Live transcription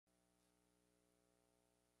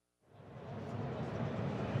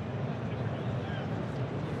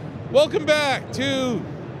Welcome back to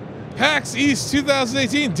PAX East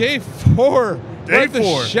 2018, Day 4. Day We're at 4. the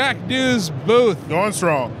Shacknews booth. Going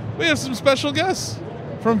strong. We have some special guests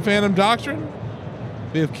from Phantom Doctrine.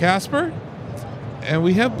 We have Casper, and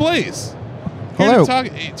we have Blaze. Hello.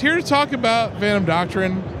 Here to talk about Phantom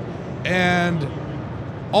Doctrine and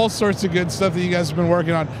all sorts of good stuff that you guys have been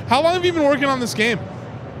working on. How long have you been working on this game?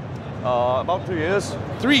 About 2 years.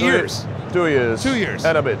 3 years. 2 years. 2 years.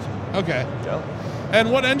 And a bit. Okay. Yeah. And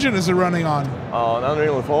what engine is it running on?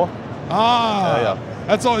 Unreal 4. Yeah.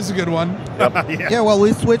 That's always a good one. Yeah, well,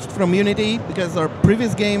 we switched from Unity because our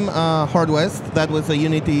previous game, Hard West, that was a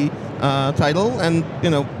Unity title, and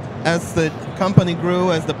as the company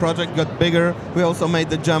grew, as the project got bigger, we also made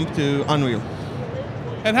the jump to Unreal.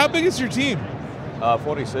 And how big is your team?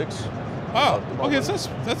 46. Oh, okay, so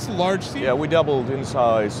that's a large team. Yeah, we doubled in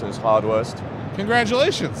size since Hard West.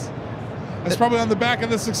 Congratulations. That's probably on the back of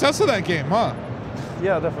the success of that game, huh?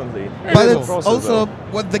 Yeah, definitely. But it's also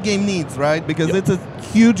what the game needs, right? Because it's a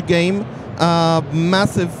huge game,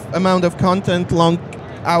 massive amount of content, long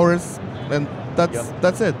hours, and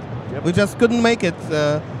that's it. Yep. We just couldn't make it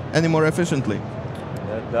any more efficiently.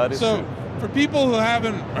 That is true. For people who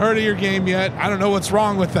haven't heard of your game yet, I don't know what's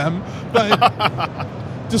wrong with them, but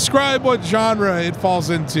describe what genre it falls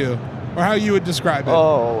into, or how you would describe it.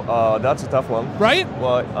 Oh, that's a tough one. Right?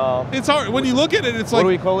 Well, it's hard. When you look at it, it's like... What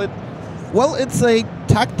do we call it? Well, it's a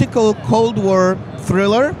tactical Cold War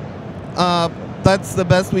thriller. That's the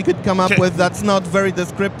best we could come up with. That's not very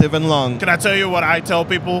descriptive and long. Can I tell you what I tell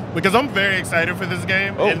people? Because I'm very excited for this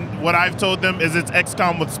game, and what I've told them is it's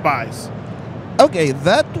XCOM with spies. Okay,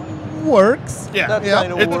 that works. Yeah, That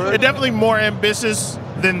kind of works. it's definitely more ambitious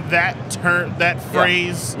than that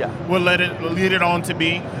phrase will lead it on to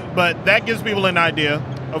be. But that gives people an idea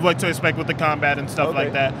of what to expect with the combat and stuff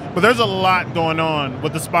like that. But there's a lot going on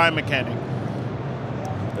with the spy mechanic.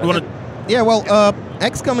 Yeah, well,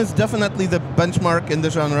 XCOM is definitely the benchmark in the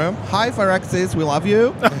genre. Hi, Firaxis, we love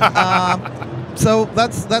you. So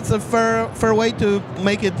that's a fair way to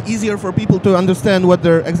make it easier for people to understand what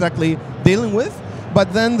they're exactly dealing with.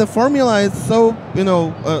 But then the formula is so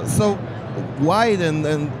so wide,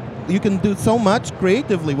 and you can do so much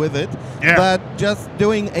creatively with it that just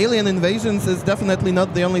doing alien invasions is definitely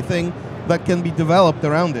not the only thing that can be developed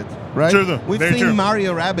around it, right? True, We've seen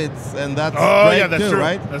Mario Rabbids, and that's great that's too, true.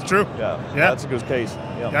 right? That's true. Yeah, that's a good case.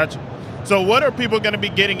 Yeah. Gotcha. So what are people going to be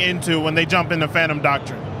getting into when they jump into Phantom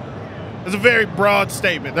Doctrine? It's a very broad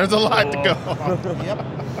statement. There's a lot to go. Yep.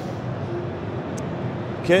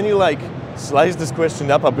 Can you slice this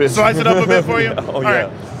question up a bit? Slice it up a bit for you? All right.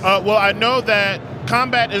 Well, I know that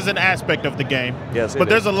combat is an aspect of the game. Yes, but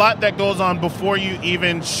there's a lot that goes on before you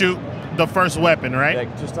even shoot the first weapon, right?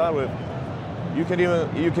 Yeah, to start with, you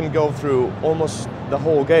can go through almost the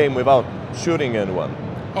whole game without shooting anyone.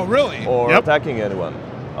 Oh, really? Or attacking anyone,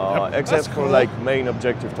 except That's for cool. main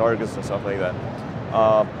objective targets and stuff like that.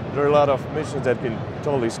 There are a lot of missions that can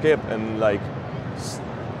totally skip and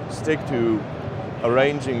stick to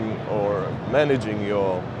arranging or managing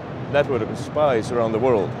your network of spies around the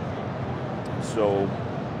world. So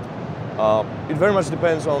it very much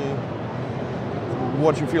depends on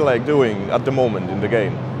what you feel like doing at the moment in the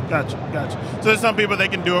game. Gotcha. So there's some people, they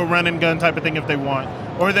can do a run and gun type of thing if they want,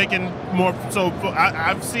 or they can more. So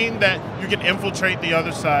I've seen that you can infiltrate the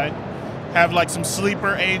other side, have some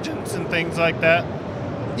sleeper agents and things like that.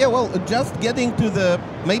 Yeah, well, just getting to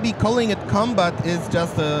maybe calling it combat is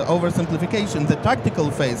just an oversimplification. The tactical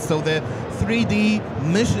phase, so the 3D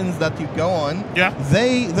missions that you go on,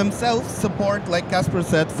 they themselves support, like Casper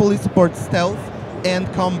said, fully support stealth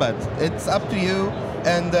and combat. It's up to you,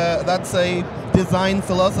 and that's a design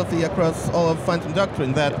philosophy across all of Phantom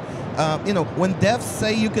Doctrine that, when devs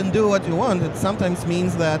say you can do what you want, it sometimes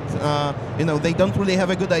means that, they don't really have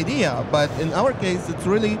a good idea. But in our case, it's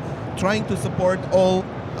really trying to support all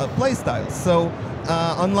playstyles. So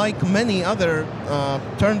unlike many other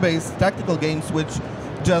turn-based tactical games which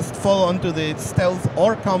just fall onto the stealth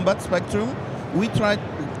or combat spectrum, we tried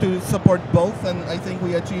to support both, and I think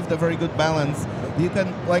we achieved a very good balance. You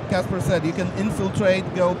can, like Casper said, you can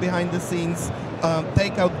infiltrate, go behind the scenes,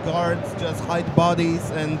 take out guards, just hide bodies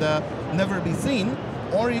and never be seen,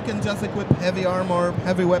 or you can just equip heavy armor,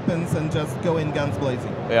 heavy weapons, and just go in guns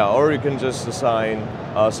blazing. Yeah, or you can just assign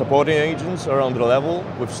supporting agents around the level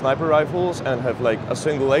with sniper rifles and have a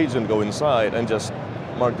single agent go inside and just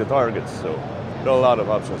mark the targets. So there are a lot of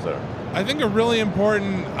options there. I think a really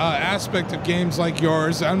important aspect of games like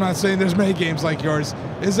yours, I'm not saying there's many games like yours,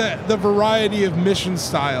 is that the variety of mission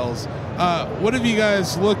styles. What have you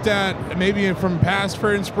guys looked at, maybe from past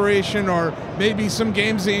for inspiration, or maybe some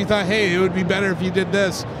games that you thought, hey, it would be better if you did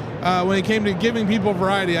this? When it came to giving people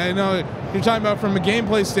variety, I know you're talking about from a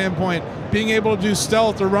gameplay standpoint, being able to do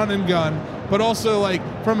stealth or run and gun, but also like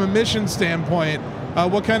from a mission standpoint,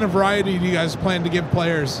 what kind of variety do you guys plan to give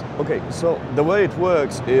players? Okay, so the way it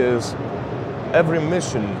works is every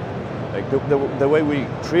mission, like the way we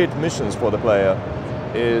create missions for the player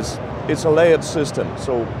is it's a layered system.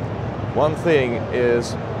 So one thing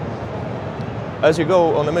is, as you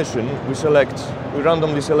go on a mission, we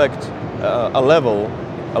randomly select a level,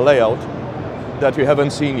 a layout that you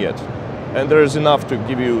haven't seen yet. And there is enough to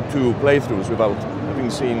give you 2 playthroughs without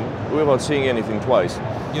seeing anything twice.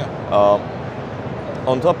 Yeah.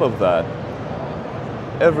 On top of that,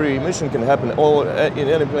 every mission can happen in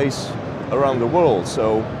any place around the world.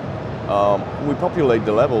 So we populate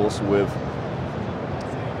the levels with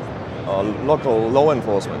local law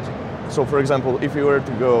enforcement. So for example, if you were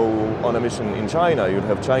to go on a mission in China, you'd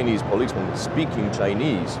have Chinese policemen speaking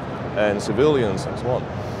Chinese and civilians and so on.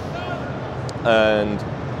 And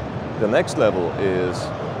the next level is,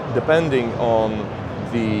 depending on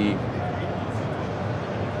the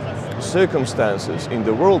circumstances in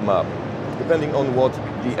the world map, depending on what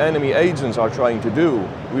the enemy agents are trying to do,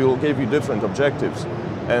 we will give you different objectives.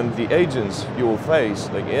 And the agents you will face,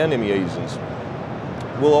 like enemy agents,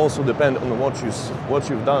 will also depend on what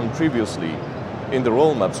you've done previously in the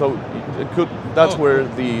role map. So that's where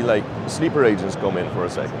the sleeper agents come in for a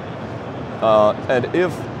second. And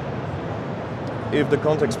if the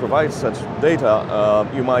context provides such data,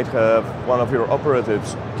 you might have one of your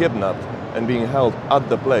operatives kidnapped and being held at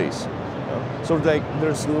the place. So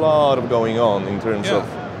there's a lot of going on in terms of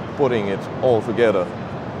putting it all together.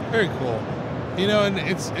 Very cool. You know, and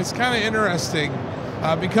it's kind of interesting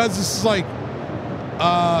because this is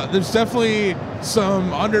there's definitely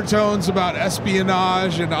some undertones about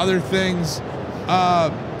espionage and other things.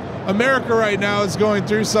 America right now is going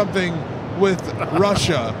through something with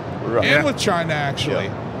Russia and with China, actually.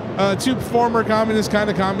 2 former communist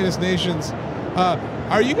nations.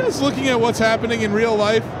 Are you guys looking at what's happening in real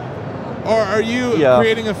life? Or are you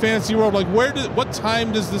creating a fantasy world? Like, what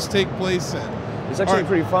time does this take place in? It's actually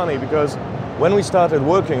pretty funny because when we started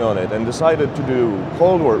working on it and decided to do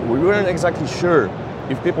Cold War, we weren't exactly sure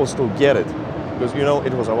if people still get it. Because,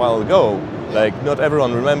 it was a while ago. Like, not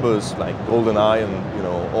everyone remembers, GoldenEye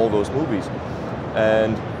and, all those movies.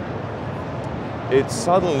 And it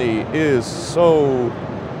suddenly is so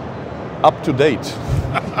up to date.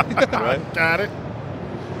 Right? Got it.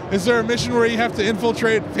 Is there a mission where you have to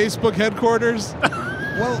infiltrate Facebook headquarters?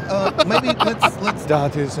 Well, maybe let's.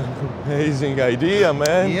 That is an amazing idea,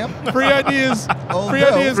 man. Yep. Free ideas. Free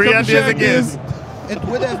ideas again. It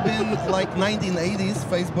would have been like 1980s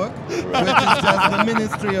Facebook, which is just the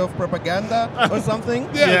Ministry of Propaganda or something.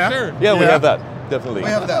 Yeah, sure. Yeah, we have that, definitely. We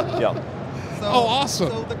have that. Yeah. So, awesome.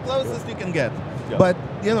 So the closest you can get. Yeah. But,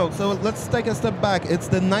 so let's take a step back. It's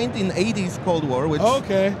the 1980s Cold War, which...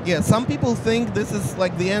 Okay. Yeah, some people think this is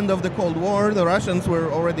like the end of the Cold War. The Russians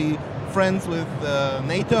were already friends with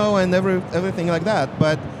NATO and everything like that.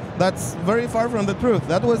 But that's very far from the truth.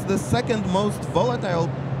 That was the second most volatile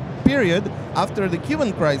period after the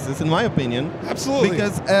Cuban crisis, in my opinion. Absolutely.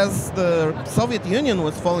 Because as the Soviet Union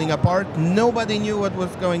was falling apart, nobody knew what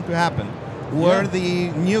was going to happen, where the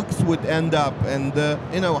nukes would end up, and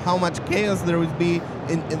how much chaos there would be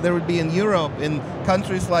in Europe, in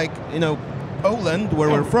countries like Poland, where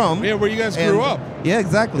we're from. Yeah, where you guys grew up. Yeah,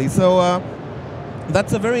 exactly. So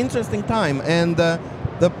that's a very interesting time, and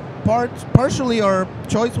partially our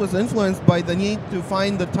choice was influenced by the need to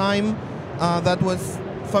find the time that was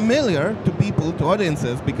familiar to people, to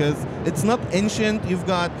audiences, because it's not ancient. You've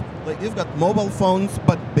got mobile phones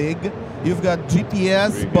but big. You've got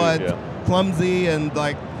GPS but clumsy and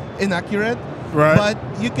inaccurate. Right.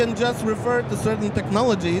 But you can just refer to certain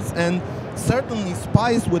technologies, and certainly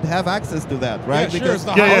spies would have access to that, right? Yeah, because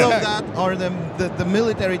sure, all of that are the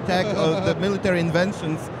military tech, the military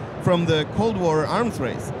inventions from the Cold War arms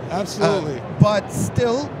race. Absolutely. But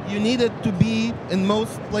still, you needed to be in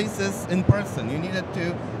most places in person. You needed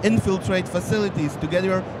to infiltrate facilities to get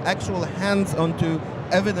your actual hands onto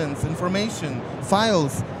evidence, information,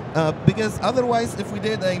 files. Because otherwise, if we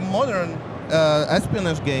did a modern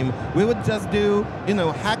espionage game, we would just do,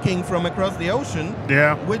 hacking from across the ocean.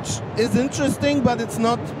 Yeah. Which is interesting, but it's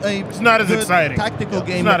not It's not as exciting. Tactical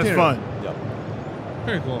game. It's not material. as fun.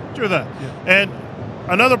 Very cool. True that. Yeah. And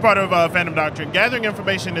another part of Phantom Doctrine, gathering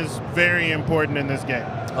information is very important in this game.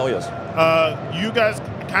 Oh, yes. You guys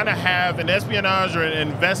kind of have an espionage or an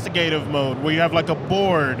investigative mode where you have like a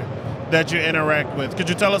board that you interact with. Could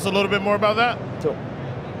you tell us a little bit more about that? So,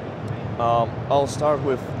 I'll start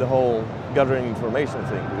with the whole gathering information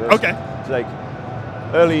thing. Okay. It's like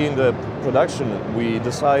early in the production, we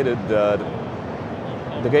decided that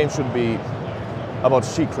the game should be about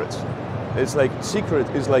secrets. It's like secret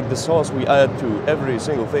is like the sauce we add to every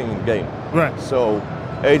single thing in the game. Right. So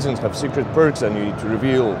agents have secret perks and you need to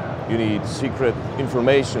reveal. You need secret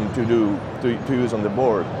information to use on the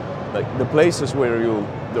board. Like the places where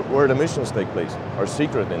the missions take place are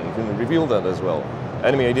secret, and you can reveal that as well.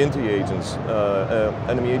 Enemy agents'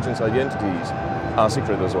 identities are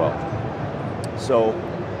secret as well. So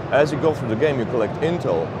as you go through the game, you collect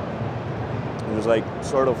intel. There's like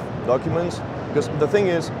sort of documents, because the thing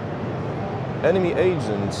is, enemy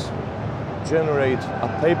agents generate a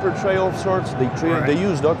paper trail of sorts. They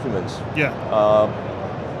use documents. Yeah.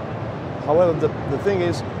 However, the thing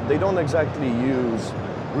is, they don't exactly use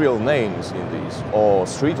real names in these or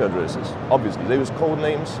street addresses. Obviously, they use code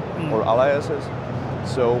names or aliases.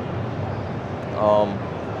 So,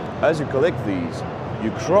 as you collect these,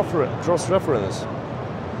 you cross-reference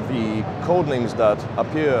the code names that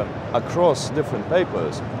appear across different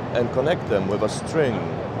papers and connect them with a string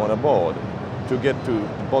on a board to get to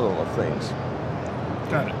the bottom of things.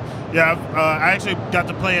 Got it. Yeah, I actually got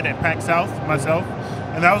to play it at PAX South myself,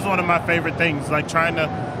 and that was one of my favorite things. Like trying to,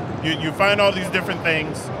 you find all these different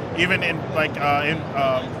things. Even in like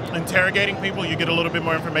interrogating people, you get a little bit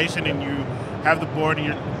more information, and you have the board, and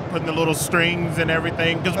you're putting the little strings and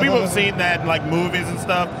everything. Because people have seen that in like movies and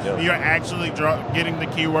stuff. Yep. You're actually getting the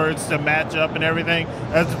keywords to match up and everything.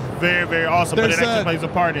 That's very, very awesome. But it actually plays a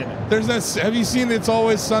part in it. There's that. Have you seen It's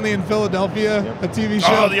Always Sunny in Philadelphia, a TV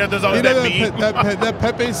show? Oh yeah, there's always that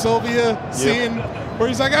Pepe Sylvia scene where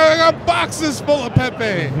he's like, I got boxes full of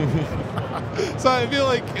Pepe. So I feel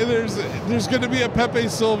like there's going to be a Pepe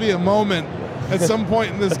Sylvia moment at some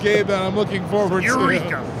point in this game that I'm looking forward to.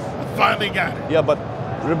 Eureka! I finally got it. Yeah, but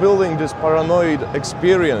rebuilding this paranoid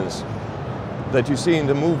experience that you see in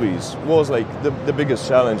the movies was like the biggest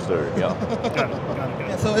challenge there. Yeah.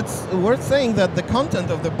 Yeah, so it's worth saying that the content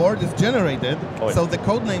of the board is generated, so the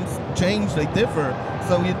code names change, they differ.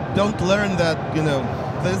 So you don't learn that,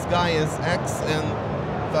 this guy is X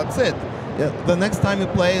and that's it. Yeah, the next time you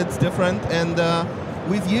play, it's different, and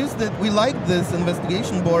we've used it. We like this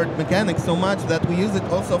investigation board mechanic so much that we use it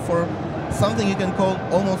also for something you can call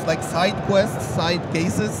almost like side quests, side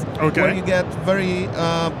cases, where you get very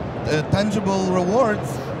tangible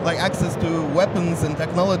rewards, like access to weapons and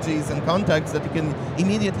technologies and contacts that you can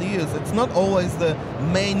immediately use. It's not always the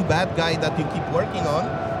main bad guy that you keep working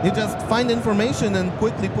on. You just find information and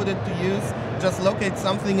quickly put it to use, just locate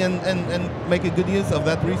something and make a good use of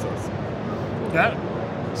that resource. Got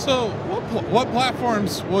it. So, what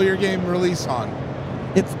platforms will your game release on?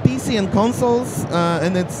 It's PC and consoles,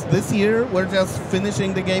 and it's this year. We're just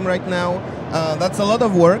finishing the game right now. That's a lot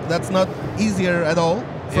of work. That's not easier at all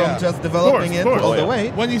from just developing it all the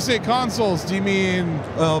way. When you say consoles, do you mean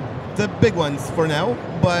the big ones for now?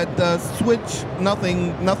 But Switch,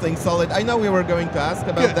 nothing solid. I know we were going to ask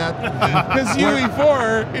about that. Because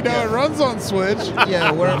UE4, it runs on Switch.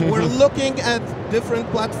 Yeah, we're looking at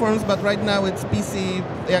different platforms, but right now it's PC,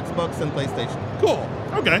 Xbox, and PlayStation. Cool.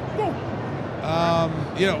 Okay, cool.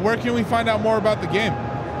 Where can we find out more about the game?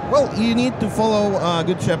 Well, you need to follow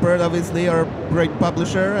Good Shepherd, obviously, our great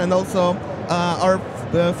publisher, and also our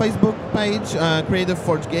Facebook page, Creative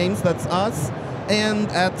Forge Games, that's us,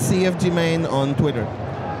 and at CFG Main on Twitter.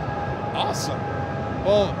 Awesome.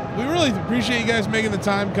 Well, we really appreciate you guys making the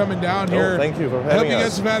time coming down here. Thank you for having us. I hope you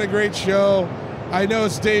guys have had a great show. I know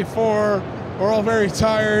it's day 4. We're all very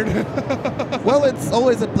tired. Well, it's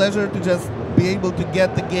always a pleasure to just be able to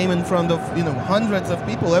get the game in front of hundreds of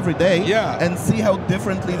people every day, and see how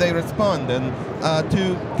differently they respond. And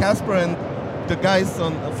to Casper and the guys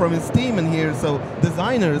from his team in here, so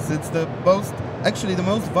designers, it's the most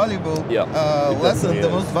valuable lesson, the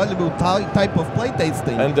most valuable type of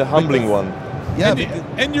playtesting, and the humbling one. Yeah,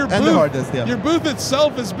 and your booth, the hardest, your booth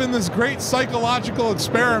itself has been this great psychological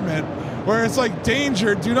experiment where it's like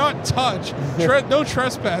danger, do not touch, no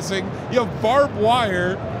trespassing. You have barbed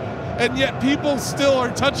wire, and yet people still are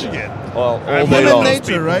touching it. Well, all day long.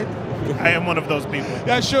 Nature, right? I am one of those people.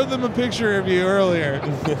 Yeah, I showed them a picture of you earlier.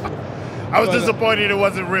 I was disappointed it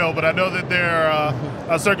wasn't real, but I know that there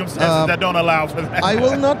are circumstances that don't allow for that. I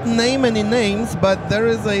will not name any names, but there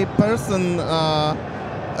is a person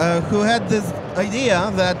who had this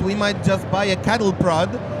idea that we might just buy a cattle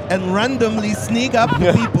prod and randomly sneak up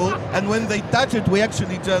to people, and when they touch it, we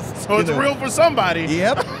actually just... So it's real for somebody.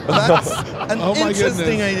 Yep, that's an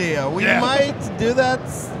interesting idea. We Yeah. might do that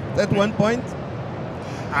at one point.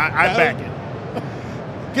 I back it.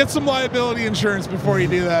 Get some liability insurance before you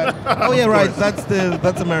do that. Oh yeah, right.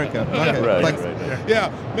 That's America. Okay, Right, thanks. right.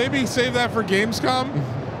 Yeah, maybe save that for Gamescom.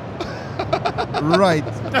 Right.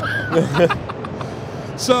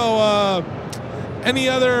 So, any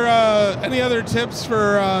other tips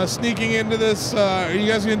for sneaking into this? Are you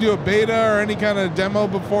guys going to do a beta or any kind of demo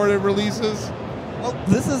before it releases? Well,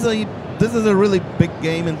 this is a really big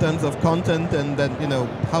game in terms of content, and then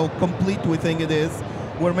how complete we think it is.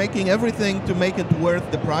 We're making everything to make it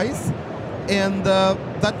worth the price, and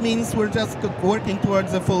that means we're just working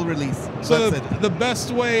towards a full release. So that's it. The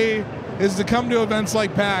best way is to come to events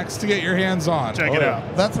like PAX to get your hands on. Check it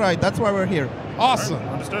out. That's right. That's why we're here. Awesome. Right,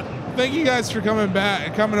 understood. Thank you guys for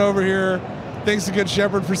coming over here. Thanks to Good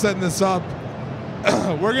Shepherd for setting this up.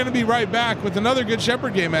 We're going to be right back with another Good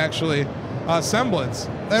Shepherd game, actually, Semblance.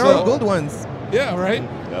 They're all good ones. Yeah, right?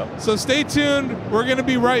 Yeah. So stay tuned. We're going to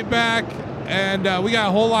be right back, and we got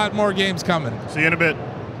a whole lot more games coming. See you in a bit.